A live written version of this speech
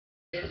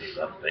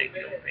some fake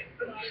news.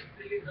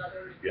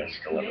 U.S.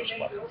 delivers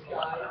weapons to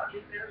Lebanon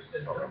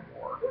for a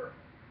war.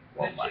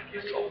 More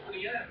weapons sold,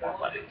 more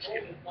weapons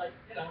given,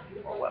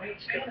 more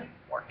weapons given,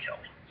 more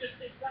killed.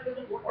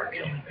 More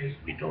killing.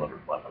 We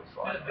delivered weapons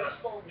to Lebanon.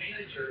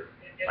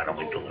 Why don't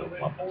we deliver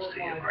weapons to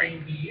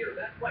Ukraine?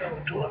 Why don't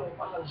we deliver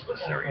weapons to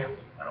Syria?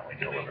 Why don't we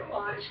deliver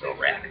weapons to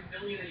Iraq?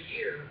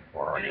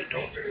 We're already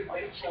delivering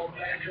weapons to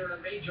Iraq.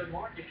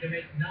 This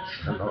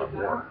is another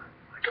war.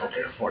 I told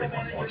you there are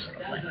 41 wars in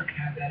the planet.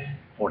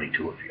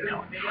 42 if you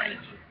count Ukraine.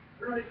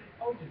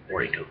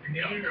 42 if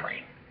you count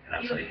Ukraine. And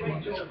that's like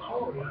weapons in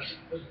all of us.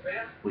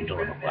 We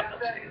deliver weapons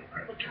to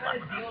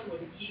Lebanon.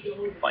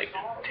 We fight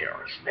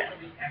terrorist battle.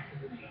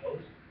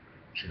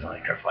 Seems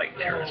like they're fighting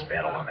terrorist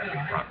battle on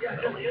every front in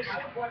the Middle East.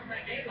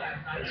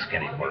 It's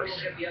getting worse.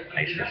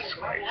 ISIS is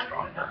quite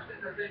stronger.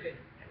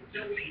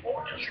 And people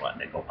are just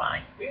letting it go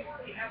by.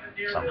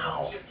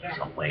 Somehow,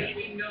 some way,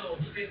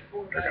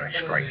 they're going to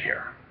strike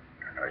here.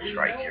 They're going to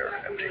strike here.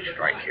 If they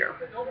strike here,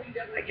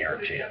 I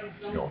guarantee it,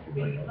 you'll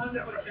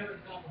never.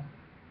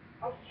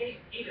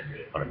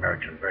 But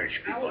American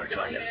British people are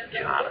trying to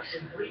jihadists.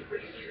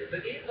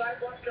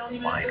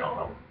 Why? I don't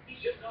know.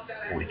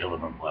 But we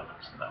deliver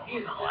weapons to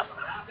Lebanon.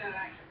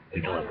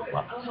 We deliver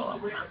weapons to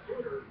Lebanon.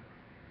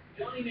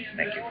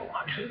 Thank you for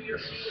watching.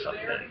 This is a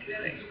subject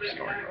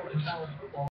story.